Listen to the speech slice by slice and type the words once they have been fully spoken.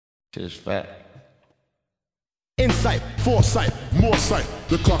Shit's fat. Insight, foresight, more sight.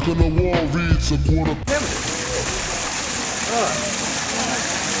 The clock on the wall reads a quarter.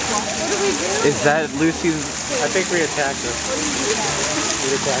 Is that Lucy's? I think we attacked her.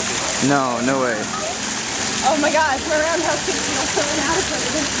 We attacked her. No, no way. Oh my gosh, we're around house kids, you know, filling out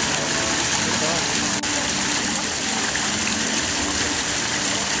of it.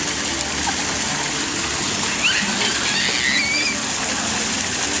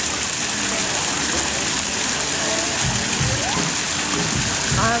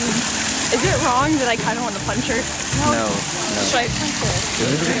 Is it wrong that I kind of want to punch her? No. Should I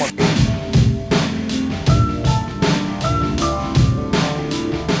punch her?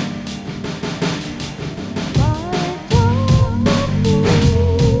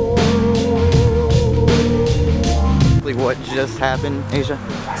 What just happened, Asia?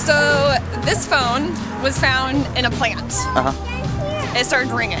 So this phone was found in a plant. Uh-huh. It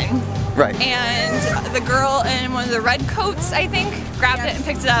started ringing. Right. And the girl in one of the red coats, I think, grabbed it and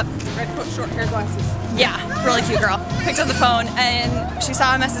picked it up. Red coat, short hair, glasses. Yeah, really cute girl. Picked up the phone and she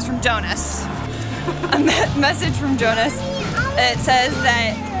saw a message from Jonas. A message from Jonas. It says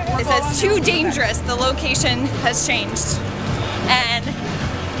too dangerous. The location has changed. And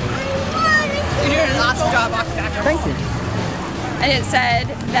you're doing an awesome job off the back. Thank you. And it said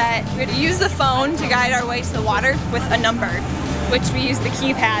that we had to use the phone to guide our way to the water with a number, which we used the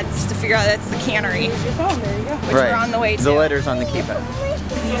keypads to figure out that's the cannery. Here's your phone, there you go. Which we're on the way to. The letters on the keypad.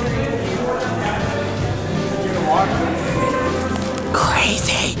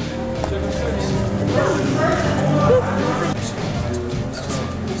 Crazy!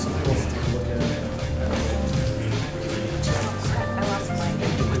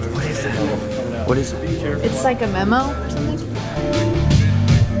 What is it? It's like a memo or something.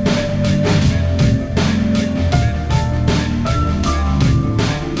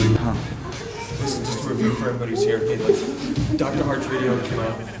 Just a review for everybody who's here. Okay, like, Dr. Hart's video came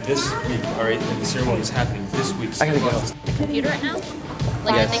out this week, alright? And the ceremony is happening this week. I gotta go. The computer right now?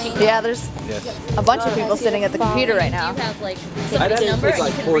 Like, Yes. I'm thinking, Yeah, there's a bunch of people sitting at the computer right do now. you have like somebody's number and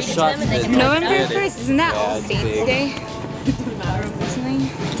you can read it to them and they can November type it out? 1st, isn't that All Saints Day?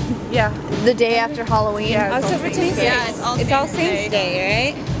 Yeah. The day after Halloween. Yeah, Yeah, it's All Saints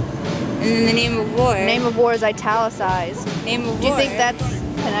Day, right? And then the name of war. Name of war is italicized. Name of war. Do you think that's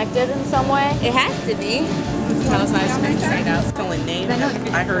connected in some way? It has to be.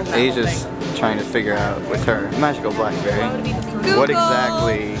 I heard that. Asia's trying to figure out with her magical BlackBerry what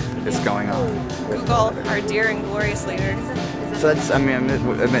exactly is going on. Google our dear and glorious leader. So that's, I mean,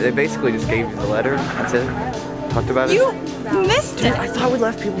 they basically just gave you the letter. That's it. Talked about it. You missed Dude, it! I thought we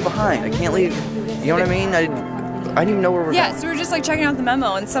left people behind. I can't leave. You know what I mean? I didn't even know where we're Yeah, going. so we were just like checking out the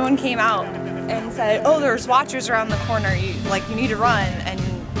memo and someone came out and said, oh, there's watchers around the corner, you need to run. And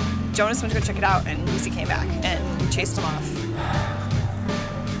Jonas went to go check it out and Lucy came back and we chased him off.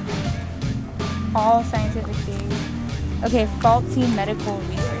 All scientific things. Okay, faulty medical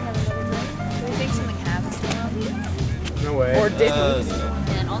research. Do you think something happens to him? No way. Or did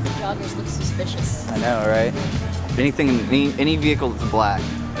And all the joggers look suspicious. I know, right? Anything, any vehicle that's black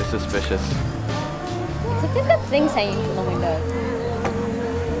is suspicious. It's like they've got things hanging from the window.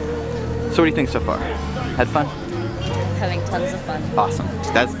 So what do you think so far? Had fun? Having tons of fun. Awesome.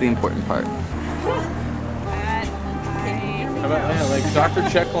 That's the important part. How about like Dr.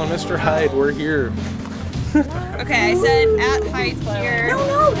 Jekyll and Mr. Hyde, we're here. Okay, I said at Hyde here.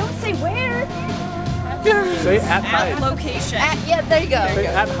 No, don't say where. Say at Hyde. At location. Yeah, there you go. Say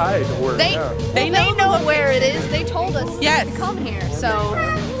at Hyde or They know where it is. They told us Yes. to come here. So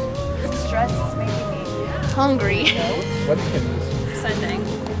stress is making me hungry. What is Sending.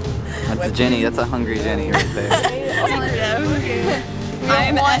 That's a Jenny. That's a hungry Jenny right there.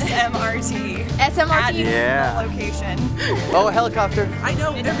 I'm SMRT. SMRT. Yeah. Location. Oh, a helicopter. I know.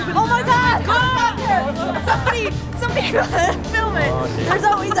 Oh my God! Helicopter! Somebody film it. There's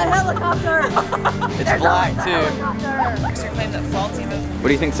always a helicopter. It's black too. What's your claim that faulty movie? What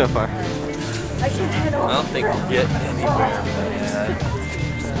do you think so far? I don't think we'll get anywhere.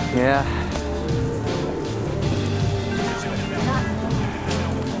 Yeah.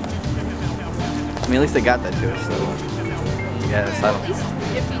 I mean, at least they got that to us, so. Yes, I don't. At least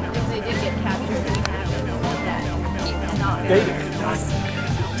if they did get captured, they had not They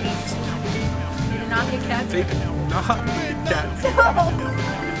did not get captured.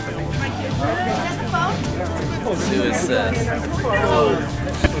 Suicide.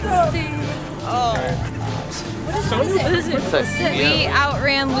 What is it? We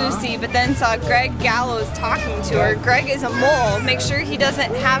outran Lucy, but then saw Greg Gallows talking to her. Greg is a mole. Make sure he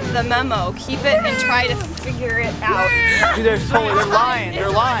doesn't have the memo. Keep it and try to figure it out. Dude, they're lying.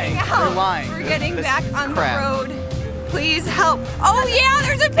 They're lying. getting This back is on crap. the road. Please help. Oh yeah,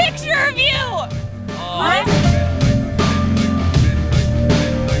 there's a picture of you! What?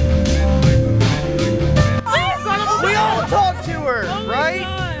 We all talked to her, right?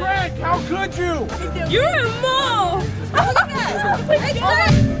 Greg, how could you? You're a mole! Look at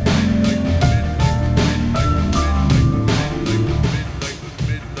that!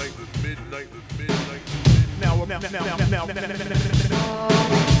 Now.